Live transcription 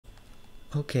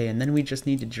Okay, and then we just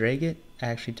need to drag it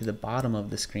actually to the bottom of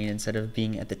the screen instead of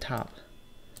being at the top.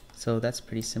 So that's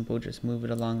pretty simple, just move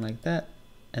it along like that,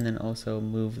 and then also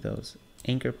move those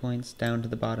anchor points down to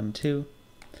the bottom too.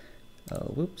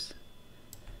 Oh, whoops.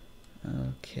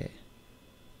 Okay.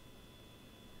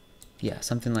 Yeah,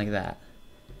 something like that.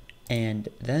 And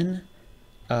then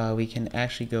we can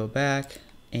actually go back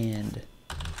and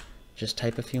just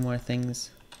type a few more things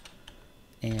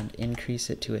and increase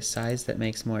it to a size that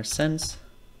makes more sense.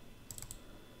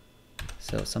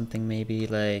 So something maybe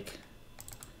like,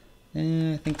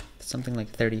 I think something like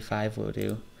 35 will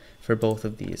do for both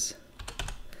of these.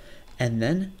 And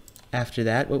then after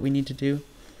that, what we need to do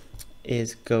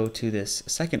is go to this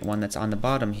second one that's on the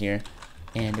bottom here,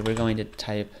 and we're going to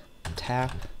type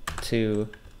tap to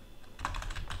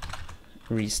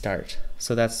restart.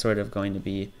 So that's sort of going to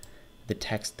be the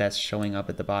text that's showing up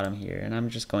at the bottom here. And I'm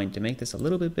just going to make this a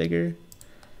little bit bigger.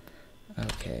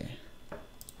 Okay,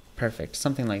 perfect,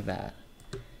 something like that.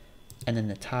 And then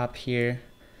the top here,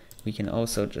 we can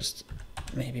also just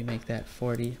maybe make that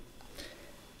 40.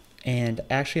 And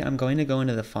actually I'm going to go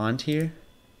into the font here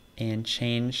and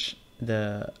change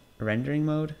the rendering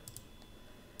mode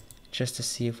just to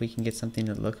see if we can get something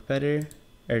to look better,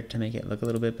 or to make it look a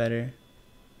little bit better.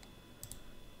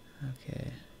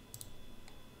 Okay.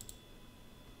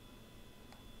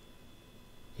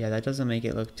 Yeah, that doesn't make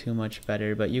it look too much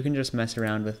better, but you can just mess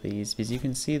around with these because you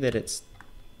can see that it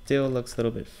still looks a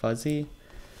little bit fuzzy.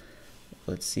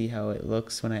 Let's see how it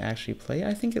looks when I actually play.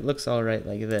 I think it looks alright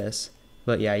like this,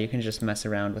 but yeah, you can just mess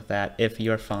around with that if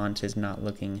your font is not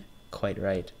looking quite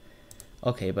right.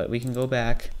 Okay, but we can go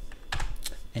back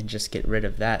and just get rid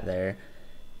of that there.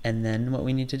 And then what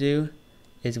we need to do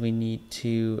is we need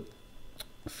to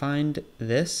find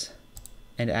this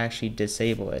and actually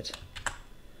disable it.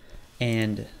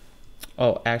 And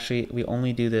oh, actually we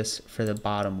only do this for the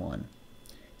bottom one.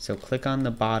 So click on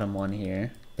the bottom one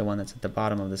here, the one that's at the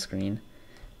bottom of the screen,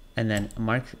 and then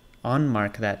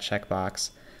unmark that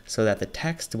checkbox so that the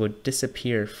text would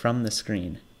disappear from the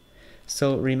screen.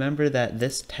 So remember that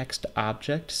this text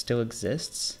object still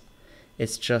exists.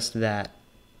 It's just that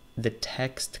the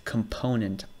text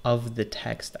component of the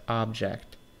text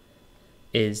object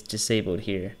is disabled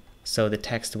here. So the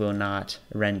text will not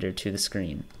render to the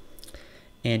screen.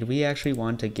 And we actually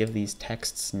want to give these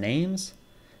texts names.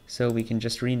 So we can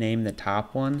just rename the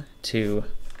top one to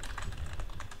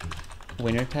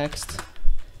winner text,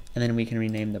 and then we can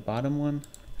rename the bottom one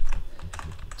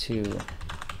to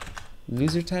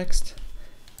loser text.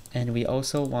 And we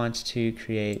also want to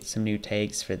create some new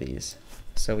tags for these.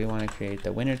 So we want to create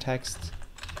the winner text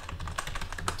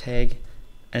tag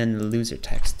and the loser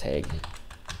text tag.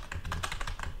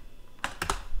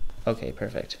 Okay,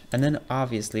 perfect. And then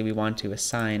obviously we want to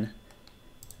assign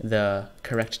the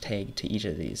correct tag to each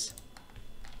of these.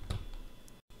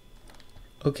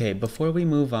 Okay, before we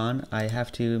move on, I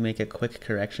have to make a quick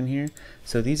correction here.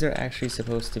 So these are actually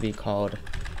supposed to be called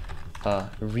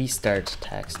restart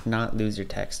text, not loser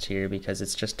text here, because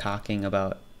it's just talking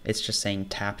about, it's just saying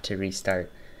tap to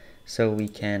restart. So we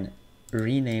can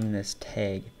rename this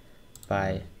tag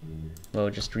by, well,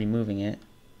 just removing it.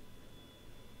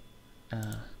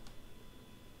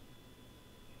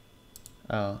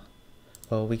 Well,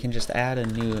 we can just add a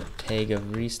new tag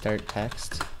of restart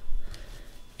text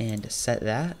and set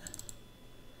that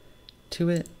to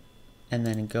it, and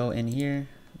then go in here,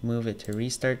 move it to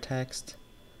restart text,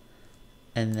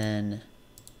 and then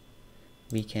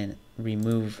we can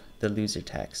remove the loser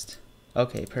text.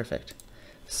 Okay, perfect.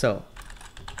 So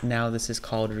now this is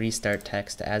called restart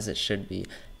text as it should be.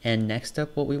 And next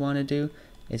up, what we want to do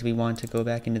is we want to go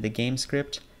back into the game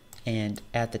script, and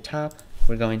at the top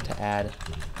we're going to add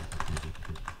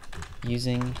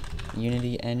using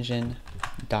Unity Engine.UI,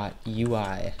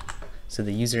 so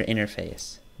the user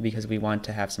interface, because we want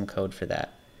to have some code for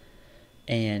that.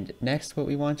 And next what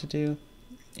we want to do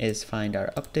is find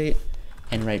our update,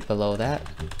 and right below that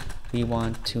we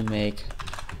want to make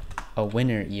a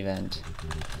winner event.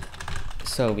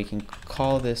 So we can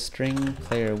call this string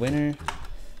player winner,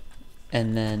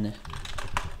 and then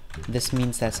this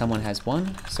means that someone has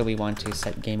won, so we want to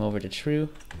set game over to true,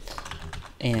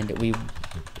 and we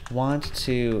want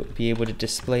to be able to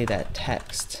display that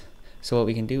text. So what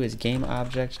we can do is game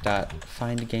object dot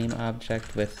find game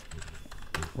object with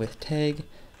tag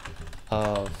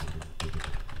of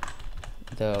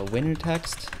the winner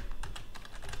text,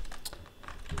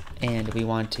 and we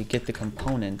want to get the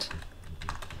component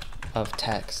of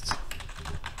text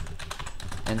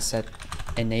and set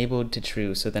enabled to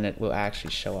true, so then it will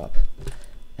actually show up.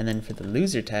 And then for the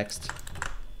loser text,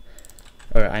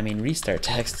 or I mean restart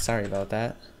text, sorry about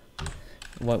that,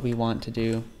 what we want to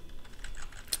do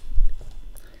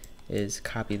is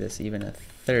copy this even a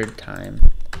third time,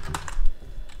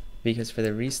 because for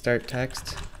the restart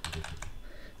text,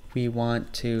 we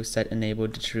want to set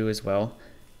enabled to true as well.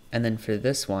 And then for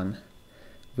this one,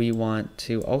 we want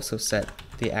to also set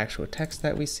the actual text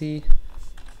that we see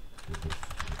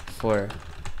for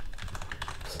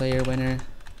player winner,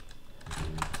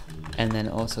 and then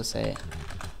also say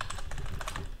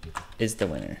is the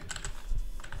winner.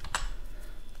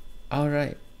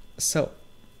 Alright, so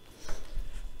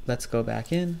let's go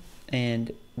back in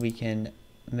and we can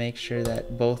make sure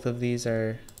that both of these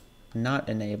are not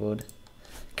enabled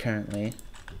currently.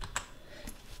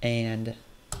 And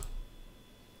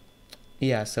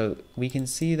yeah, so we can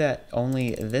see that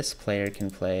only this player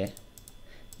can play,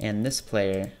 and this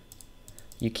player,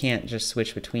 you can't just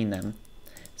switch between them.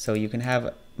 So you can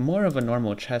have more of a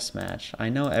normal chess match. I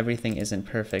know everything isn't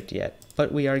perfect yet,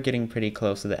 but we are getting pretty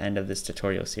close to the end of this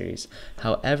tutorial series.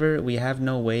 However, we have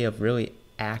no way of really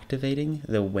activating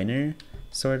the winner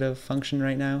sort of function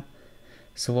right now.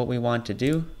 So what we want to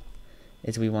do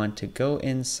is we want to go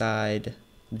inside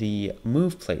the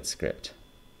move plate script.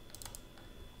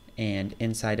 And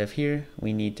inside of here,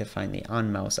 we need to find the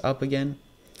on mouse up again,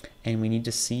 and we need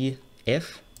to see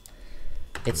if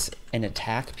it's an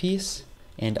attack piece,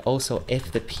 and also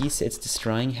if the piece it's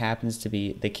destroying happens to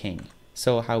be the king.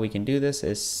 So how we can do this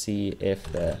is see if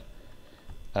the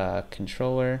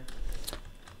controller,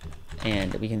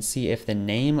 and we can see if the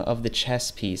name of the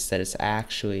chess piece that it's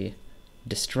actually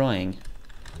destroying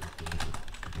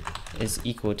is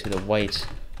equal to the white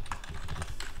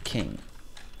king.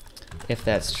 If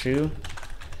that's true,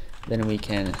 then we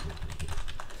can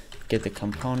get the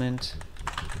component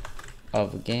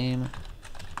of game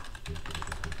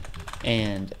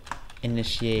and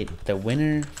initiate the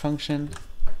winner function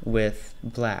with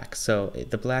black. So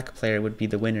the black player would be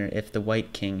the winner if the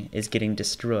white king is getting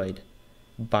destroyed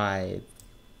by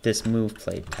this move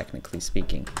plate, technically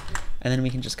speaking. And then we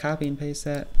can just copy and paste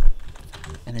that,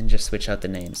 and then just switch out the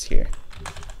names here.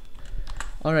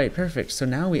 Alright, perfect. So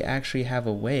now we actually have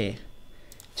a way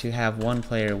to have one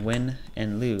player win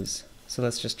and lose. So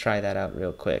let's just try that out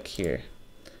real quick here.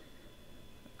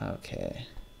 Okay.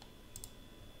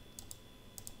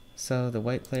 So the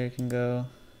white player can go,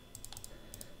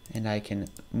 and I can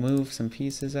move some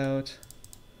pieces out.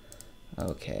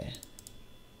 Okay.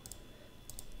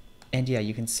 And yeah,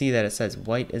 you can see that it says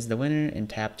white is the winner and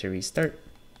tap to restart.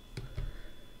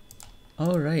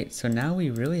 Alright, so now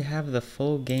we really have the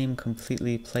full game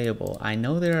completely playable. I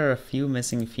know there are a few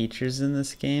missing features in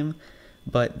this game,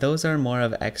 but those are more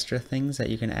of extra things that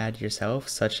you can add yourself,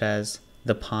 such as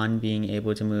the pawn being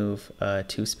able to move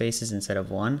 2 spaces instead of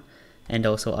 1, and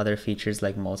also other features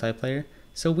like multiplayer.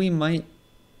 So we might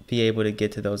be able to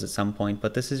get to those at some point,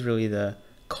 but this is really the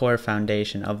core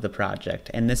foundation of the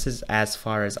project, and this is as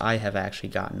far as I have actually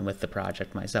gotten with the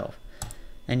project myself.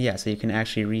 And yeah, so you can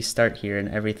actually restart here and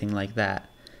everything like that.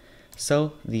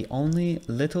 So the only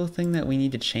little thing that we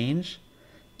need to change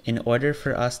in order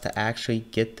for us to actually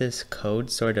get this code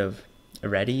sort of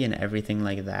ready and everything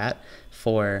like that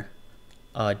for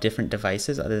different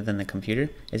devices other than the computer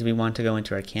is we want to go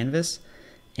into our canvas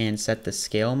and set the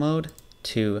scale mode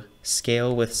to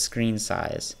scale with screen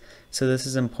size. So this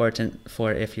is important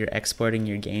for if you're exporting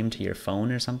your game to your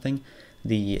phone or something.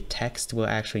 The text will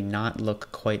actually not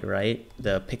look quite right.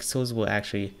 The pixels will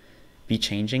actually be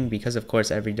changing because of course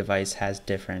every device has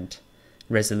different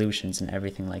resolutions and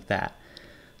everything like that.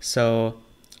 So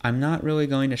I'm not really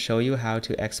going to show you how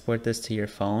to export this to your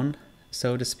phone,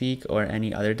 so to speak, or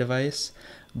any other device,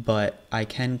 but I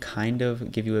can kind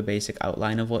of give you a basic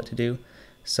outline of what to do.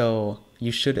 So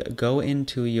you should go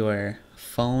into your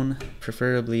phone,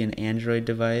 preferably an Android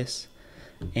device,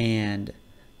 and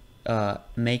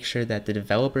make sure that the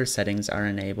developer settings are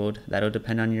enabled. That'll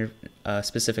depend on your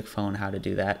specific phone how to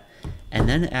do that. And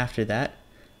then after that,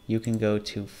 you can go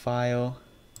to File,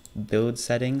 Build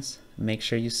Settings, make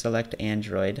sure you select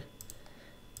Android,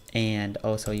 and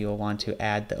also you'll want to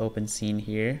add the open scene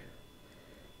here.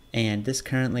 And this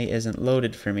currently isn't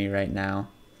loaded for me right now,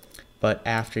 but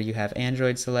after you have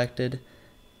Android selected,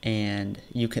 and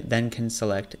you can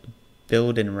select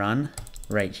Build and Run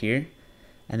right here,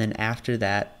 and then after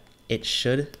that it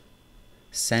should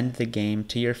send the game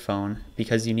to your phone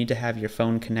because you need to have your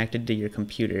phone connected to your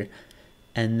computer,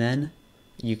 and then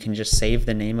you can just save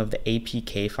the name of the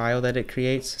APK file that it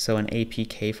creates. So an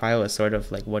APK file is sort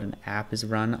of like what an app is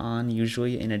run on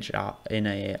usually in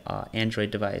a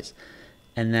Android device,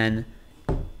 and then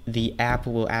the app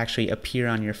will actually appear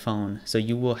on your phone. So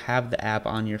you will have the app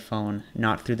on your phone,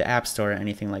 not through the App Store or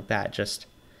anything like that, just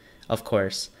of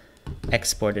course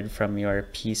exported from your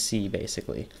PC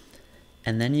basically.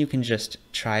 and then you can just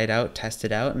try it out, test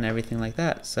it out, and everything like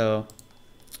that. So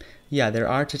yeah, there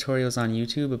are tutorials on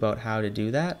YouTube about how to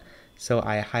do that, so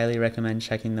I highly recommend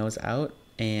checking those out.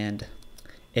 And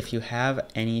if you have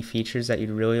any features that you'd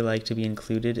really like to be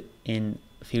included in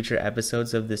future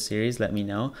episodes of this series, let me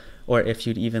know. Or if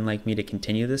you'd even like me to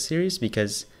continue this series,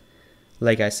 because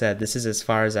like I said, this is as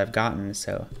far as I've gotten,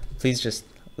 so please just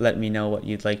let me know what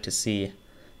you'd like to see,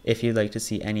 if you'd like to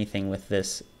see anything with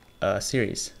this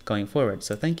series going forward.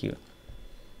 So thank you.